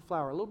 pounds of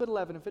flour. A little bit of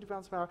leaven and 50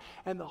 pounds of flour.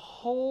 And the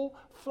whole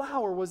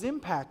flour was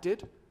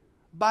impacted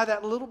by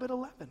that little bit of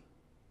leaven.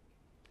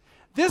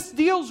 This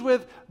deals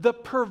with the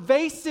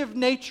pervasive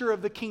nature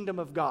of the kingdom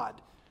of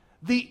God.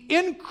 The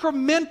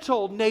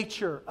incremental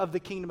nature of the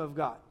kingdom of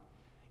God.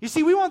 You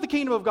see, we want the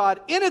kingdom of God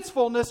in its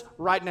fullness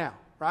right now,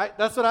 right?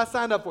 That's what I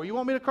signed up for. You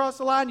want me to cross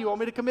the line? You want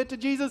me to commit to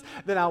Jesus?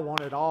 Then I want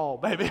it all,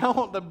 baby. I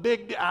want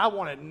I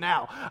want it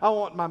now. I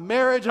want my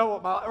marriage. I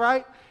want my,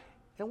 right?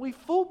 And we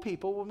fool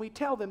people when we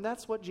tell them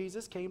that's what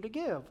Jesus came to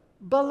give.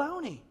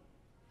 Baloney.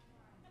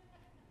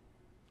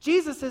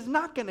 Jesus is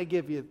not going to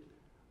give you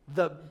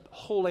the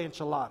whole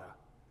enchilada.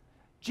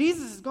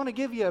 Jesus is going to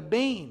give you a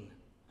bean.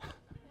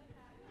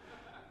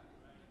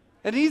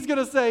 And he's going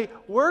to say,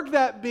 work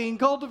that bean,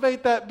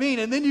 cultivate that bean,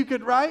 and then you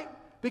could, right?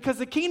 Because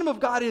the kingdom of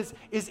God is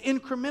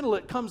incremental.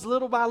 It comes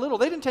little by little.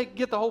 They didn't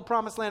get the whole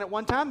promised land at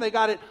one time. They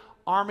got it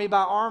army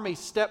by army,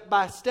 step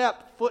by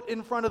step, foot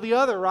in front of the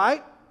other,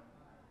 right?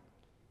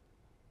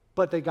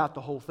 But they got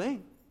the whole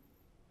thing.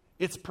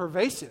 It's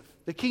pervasive.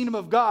 The kingdom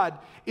of God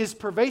is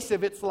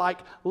pervasive. It's like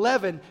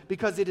leaven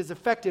because it is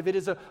effective.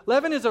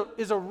 Leaven is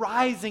a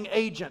rising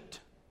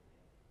agent.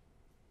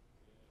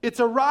 It's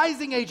a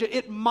rising agent.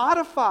 It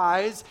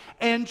modifies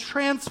and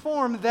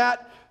transforms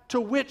that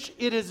to which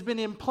it has been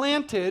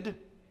implanted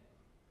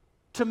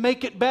to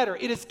make it better.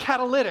 It is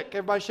catalytic.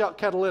 Everybody shout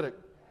catalytic.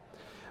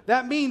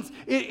 That means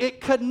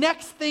it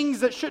connects things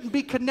that shouldn't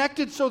be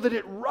connected so that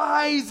it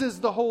rises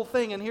the whole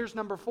thing. And here's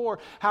number 4.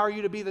 How are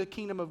you to be the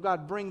kingdom of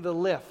God? Bring the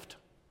lift.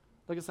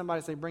 Look at somebody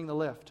and say, bring the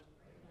lift.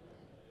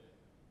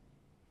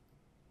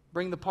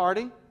 Bring the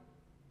party.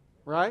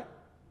 Right?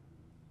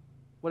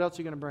 What else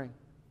are you going to bring?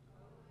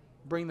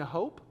 Bring the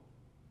hope.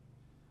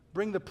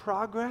 bring the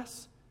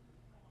progress,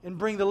 and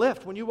bring the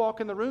lift. When you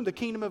walk in the room, the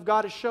kingdom of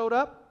God has showed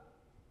up.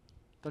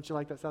 Don't you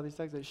like that Southeast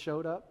Texas? It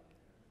showed up.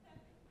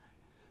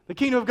 The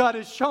kingdom of God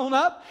has shown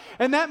up,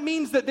 and that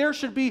means that there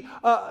should be,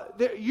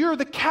 you're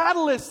the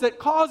catalyst that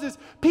causes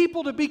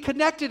people to be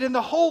connected and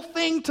the whole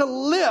thing to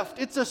lift.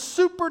 It's a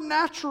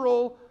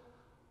supernatural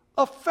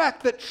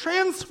effect that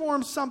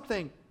transforms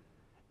something.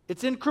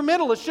 It's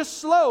incremental, it's just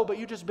slow, but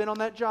you've just been on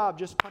that job,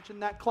 just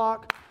punching that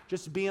clock,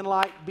 just being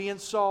light, being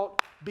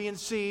salt, being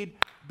seed,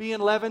 being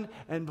leaven,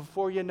 and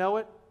before you know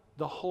it,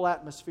 the whole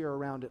atmosphere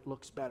around it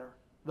looks better.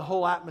 The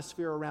whole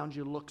atmosphere around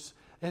you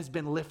has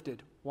been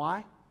lifted.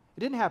 Why? It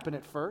didn't happen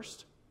at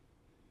first.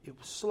 It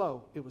was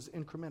slow. It was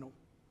incremental.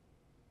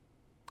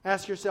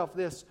 Ask yourself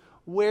this: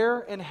 where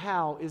and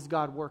how is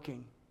God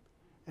working?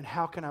 And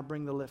how can I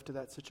bring the lift to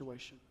that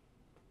situation?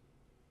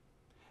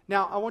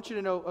 Now, I want you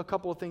to know a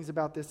couple of things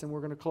about this, and we're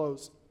going to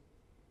close.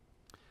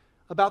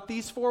 About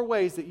these 4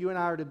 ways that you and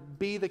I are to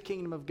be the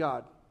kingdom of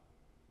God.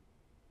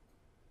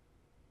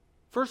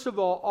 First of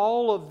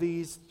all of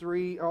these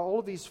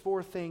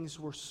 4 things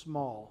were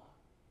small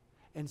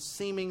and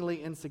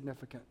seemingly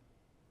insignificant.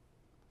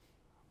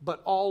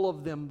 But all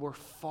of them were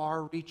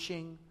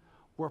far-reaching,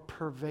 were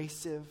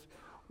pervasive,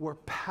 were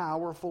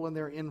powerful in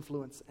their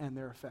influence and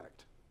their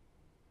effect.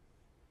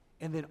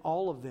 And then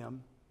all of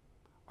them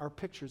are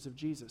pictures of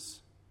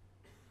Jesus.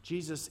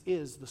 Jesus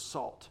is the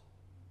salt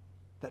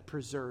that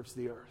preserves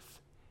the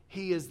earth.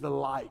 He is the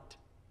light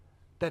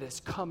that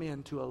has come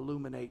in to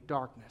illuminate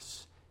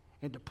darkness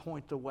and to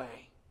point the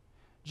way.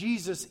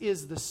 Jesus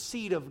is the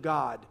seed of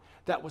God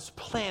that was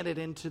planted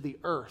into the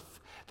earth,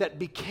 that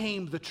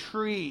became the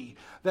tree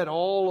that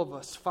all of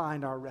us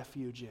find our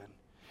refuge in.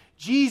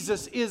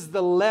 Jesus is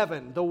the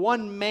leaven, the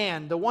one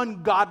man, the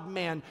one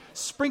God-man,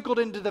 sprinkled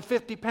into the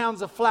 50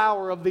 pounds of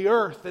flour of the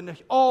earth and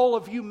all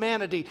of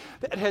humanity,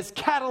 that has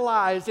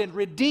catalyzed and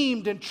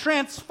redeemed and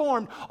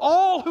transformed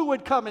all who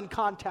would come in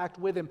contact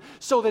with him,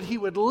 so that he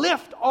would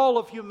lift all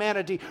of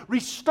humanity,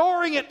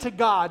 restoring it to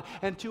God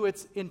and to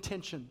its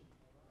intention.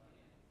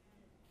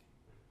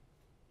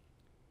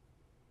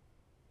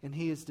 And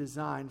he is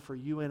designed for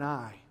you and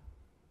I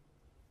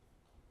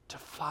to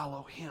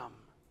follow him.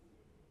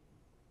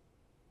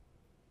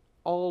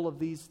 All of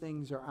these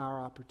things are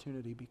our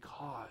opportunity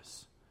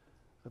because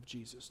of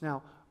Jesus.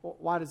 Now,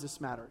 why does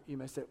this matter? You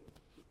may say,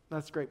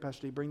 that's great,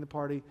 Pastor D. Bring the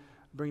party,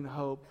 bring the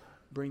hope,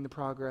 bring the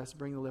progress,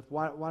 bring the lift.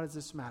 Why does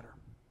this matter?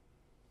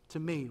 To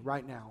me,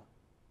 right now,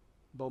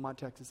 Beaumont,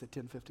 Texas at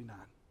 10:59.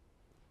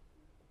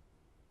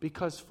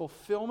 Because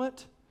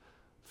fulfillment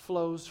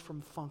flows from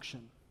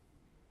function.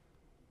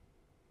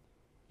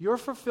 Your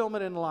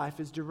fulfillment in life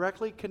is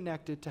directly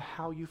connected to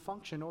how you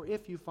function, or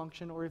if you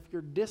function, or if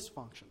you're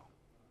dysfunctional.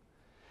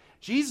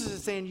 Jesus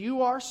is saying,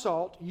 you are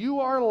salt, you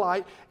are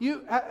light.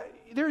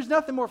 There's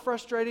nothing more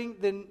frustrating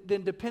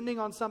than depending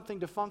on something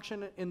to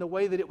function in the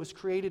way that it was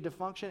created to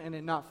function and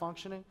it not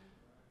functioning.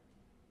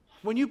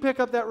 When you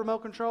pick up that remote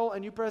control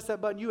and you press that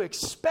button, you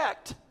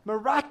expect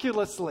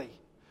miraculously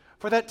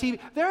for that TV.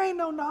 There ain't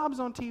no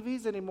knobs on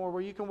TVs anymore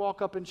where you can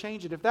walk up and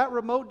change it. If that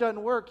remote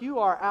doesn't work, you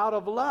are out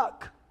of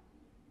luck.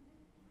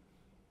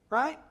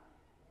 Right?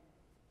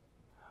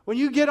 When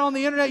you get on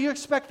the internet, you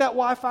expect that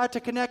Wi-Fi to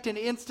connect and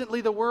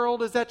instantly the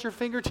world is at your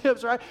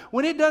fingertips, right?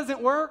 When it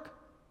doesn't work,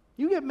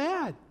 you get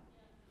mad.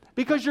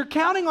 Because you're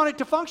counting on it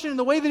to function in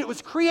the way that it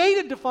was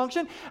created to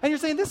function, and you're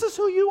saying, this is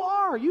who you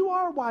are. You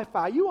are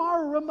Wi-Fi. You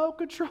are a remote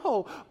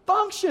control.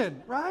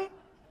 Function, right?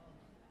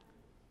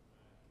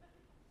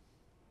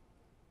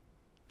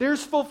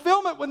 There's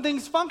fulfillment when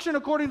things function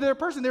according to their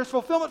person. There's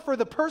fulfillment for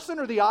the person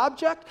or the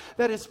object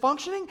that is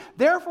functioning.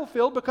 They're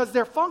fulfilled because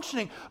they're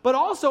functioning. But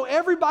also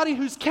everybody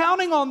who's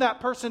counting on that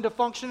person to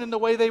function in the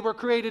way they were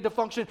created to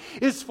function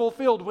is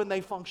fulfilled when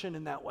they function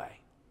in that way.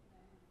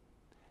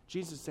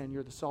 Jesus is saying,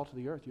 you're the salt of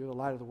the earth. You're the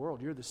light of the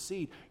world. You're the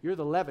seed. You're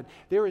the leaven.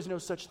 There is no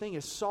such thing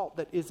as salt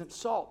that isn't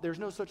salt. There's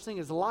no such thing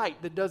as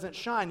light that doesn't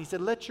shine. He said,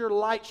 let your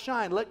light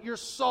shine. Let your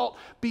salt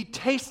be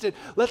tasted.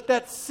 Let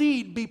that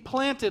seed be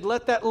planted.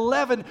 Let that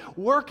leaven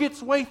work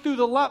its way through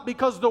the lump,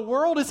 because the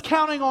world is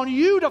counting on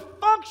you to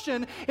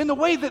function in the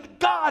way that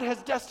God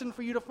has destined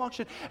for you to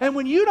function. And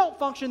when you don't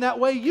function that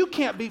way, you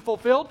can't be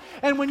fulfilled.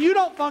 And when you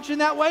don't function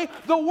that way,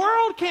 the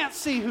world can't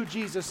see who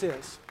Jesus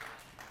is.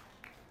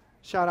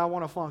 Shout, I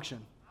want to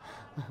function.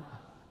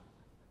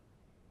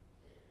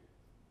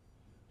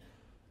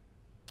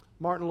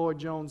 Martin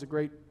Lloyd-Jones, a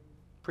great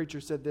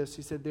preacher, said this.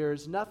 He said, there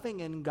is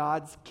nothing in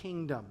God's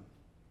kingdom,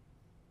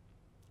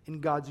 in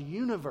God's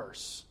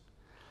universe,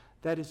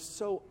 that is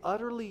so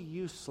utterly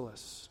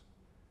useless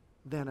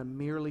than a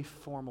merely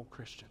formal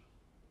Christian.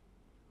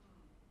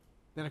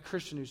 Than a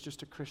Christian who's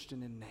just a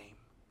Christian in name.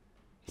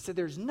 He said,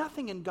 there's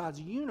nothing in God's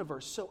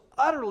universe so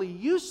utterly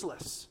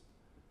useless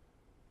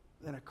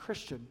than a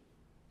Christian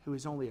who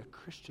is only a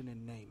Christian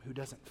in name, who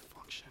doesn't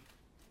function.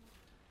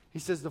 He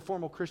says the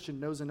formal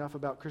Christian knows enough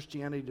about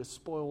Christianity to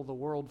spoil the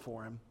world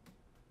for him,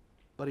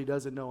 but he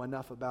doesn't know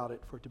enough about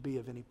it for it to be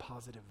of any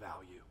positive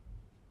value.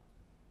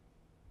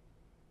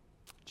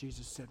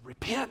 Jesus said,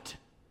 repent.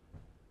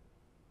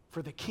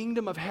 For the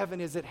kingdom of heaven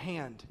is at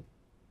hand.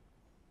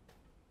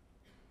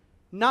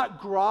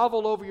 Not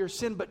grovel over your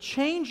sin, but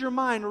change your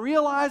mind.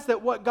 Realize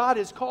that what God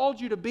has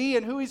called you to be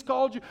and who He's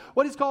called you,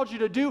 what He's called you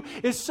to do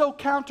is so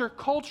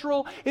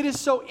countercultural. It is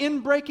so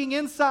inbreaking,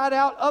 inside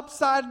out,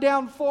 upside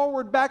down,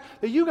 forward, back,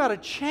 that you got to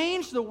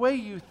change the way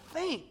you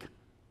think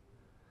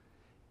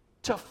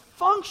to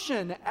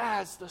function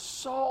as the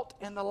salt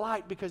and the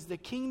light, because the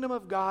kingdom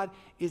of God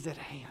is at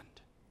hand.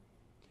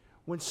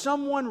 When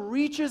someone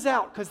reaches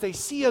out because they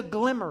see a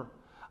glimmer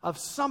of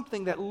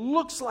something that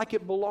looks like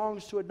it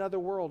belongs to another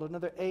world,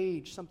 another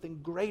age, something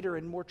greater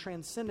and more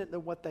transcendent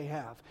than what they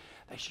have,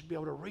 they should be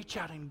able to reach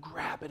out and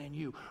grab it in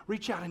you,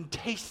 reach out and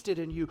taste it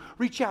in you,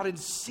 reach out and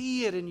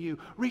see it in you,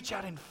 reach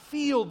out and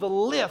feel the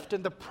lift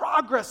and the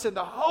progress and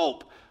the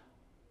hope,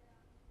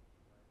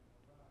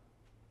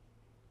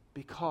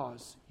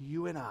 because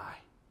you and I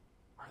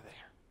are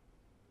there.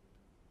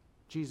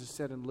 Jesus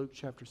said in Luke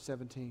chapter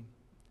 17,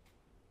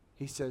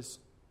 He says,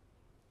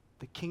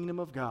 the kingdom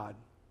of God.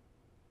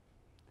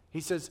 He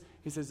says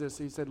this.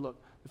 He said,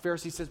 look, the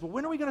Pharisee says, well,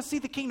 when are we going to see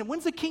the kingdom?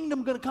 When's the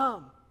kingdom going to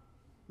come?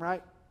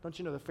 Right? Don't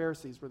you know the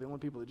Pharisees were the only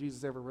people that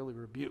Jesus ever really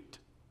rebuked?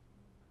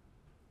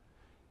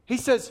 He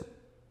says,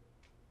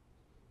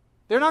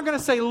 they're not going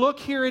to say, look,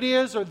 here it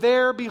is, or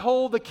there,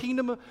 behold, the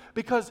kingdom,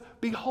 because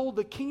behold,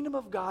 the kingdom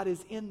of God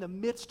is in the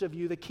midst of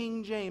you. The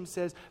King James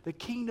says, the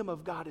kingdom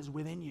of God is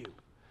within you.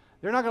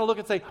 They're not going to look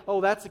and say, oh,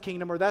 that's the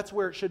kingdom, or that's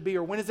where it should be,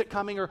 or when is it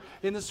coming, or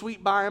in the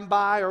sweet by and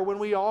by, or when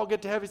we all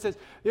get to heaven. He says,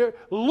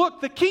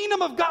 look, the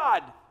kingdom of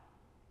God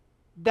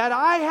that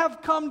I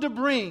have come to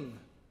bring,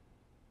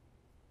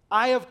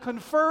 I have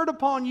conferred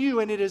upon you,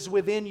 and it is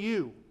within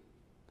you.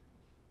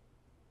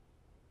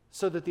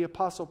 So that the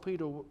Apostle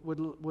Peter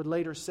would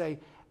later say,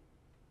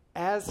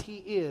 as He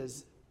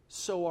is,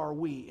 so are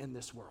we in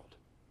this world.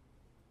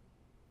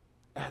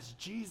 As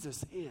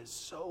Jesus is,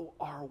 so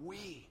are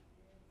we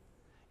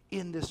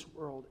in this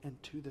world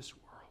and to this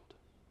world.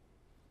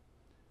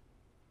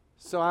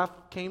 So I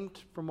came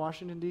from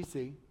Washington,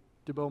 D.C.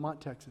 to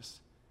Beaumont, Texas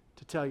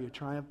to tell you,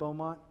 Triumph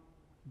Beaumont,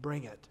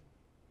 bring it.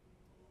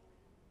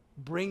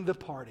 Bring the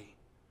party.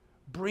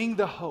 Bring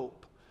the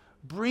hope.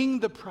 Bring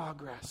the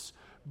progress.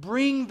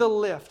 Bring the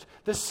lift.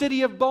 The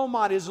city of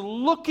Beaumont is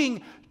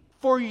looking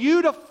for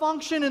you to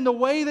function in the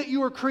way that you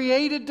were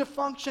created to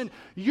function.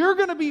 You're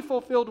going to be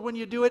fulfilled when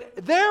you do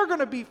it. They're going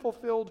to be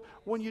fulfilled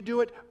when you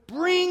do it.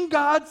 Bring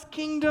God's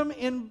kingdom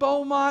in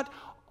Beaumont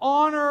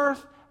on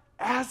earth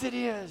as it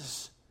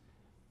is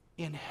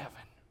in heaven.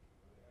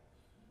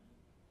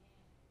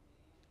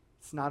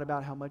 It's not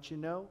about how much you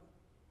know.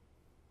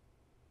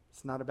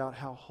 It's not about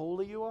how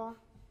holy you are.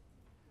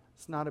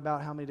 It's not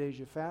about how many days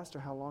you fast or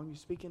how long you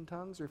speak in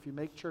tongues or if you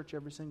make church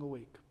every single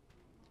week.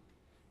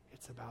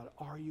 It's about,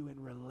 are you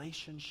in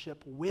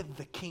relationship with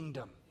the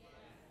kingdom,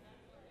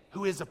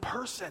 who is a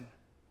person?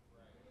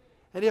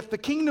 And if the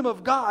kingdom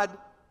of God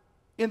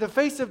in the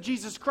face of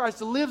Jesus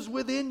Christ lives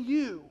within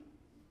you,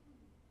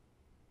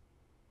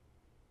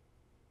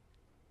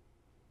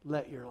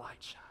 let your light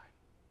shine.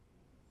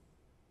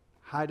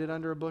 Hide it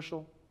under a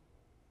bushel?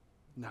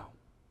 No.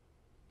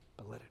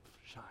 But let it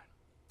shine.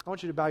 I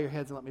want you to bow your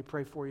heads and let me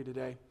pray for you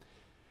today.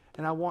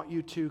 And I want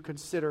you to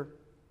consider,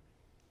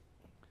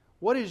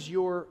 what is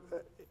your...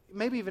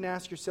 maybe even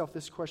ask yourself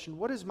this question: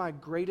 what is my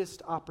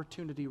greatest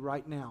opportunity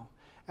right now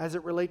as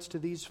it relates to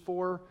these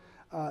four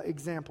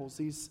examples,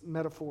 these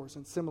metaphors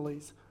and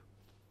similes?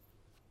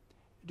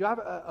 Do I have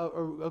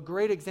a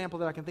great example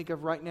that I can think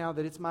of right now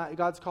that it's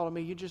God's calling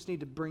me? You just need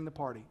to bring the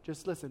party.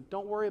 Just listen.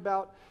 Don't worry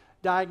about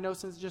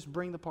diagnosis. Just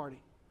bring the party.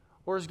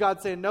 Or is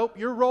God saying, nope,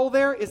 your role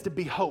there is to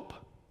be hope.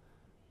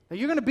 Now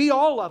you're going to be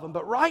all of them,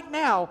 but right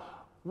now,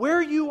 where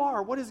you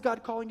are, what is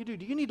God calling you to do?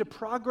 Do you need to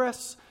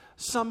progress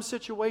some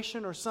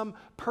situation or some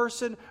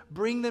person,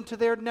 bring them to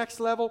their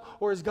next level?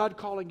 Or is God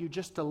calling you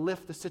just to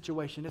lift the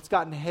situation? It's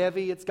gotten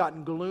heavy, it's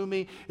gotten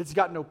gloomy, it's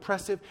gotten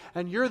oppressive,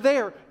 and you're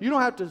there. You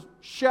don't have to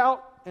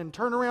shout and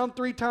turn around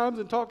 3 times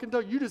and talk and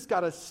talk. You just got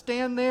to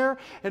stand there,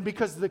 and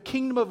because the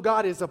kingdom of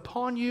God is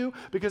upon you,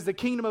 because the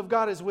kingdom of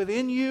God is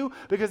within you,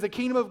 because the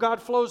kingdom of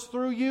God flows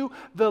through you,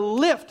 the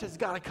lift has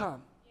got to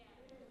come.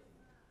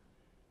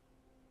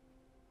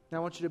 Now I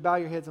want you to bow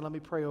your heads and let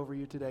me pray over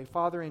you today.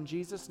 Father, in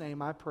Jesus'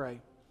 name I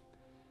pray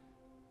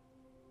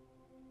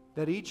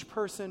that each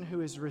person who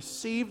has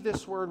received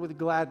this word with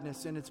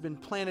gladness and it's been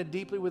planted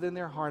deeply within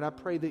their heart, I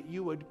pray that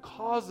you would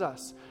cause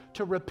us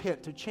to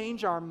repent, to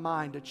change our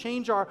mind, to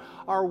change our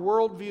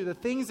worldview, the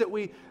things that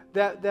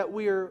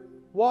we are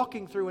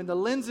walking through and the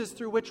lenses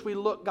through which we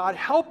look. God,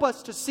 help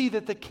us to see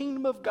that the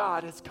kingdom of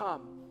God has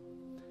come.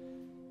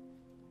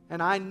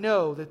 And I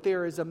know that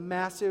there is a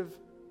massive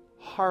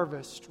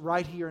harvest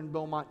right here in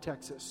Beaumont,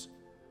 Texas.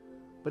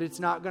 But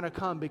it's not going to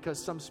come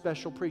because some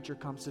special preacher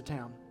comes to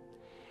town.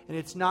 And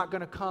it's not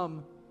going to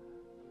come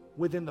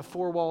within the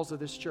 4 walls of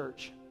this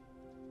church.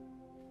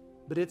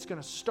 But it's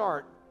going to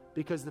start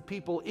because the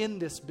people in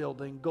this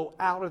building go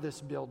out of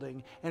this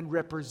building and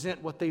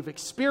represent what they've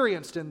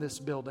experienced in this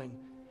building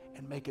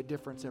and make a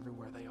difference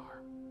everywhere they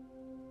are.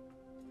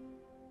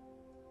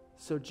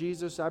 So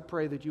Jesus, I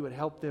pray that you would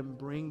help them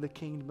bring the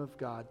kingdom of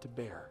God to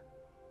bear.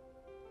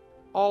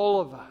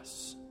 All of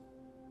us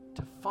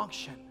to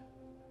function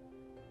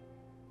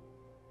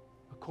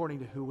according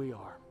to who we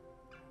are.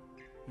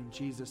 In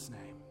Jesus'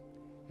 name,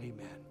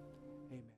 amen.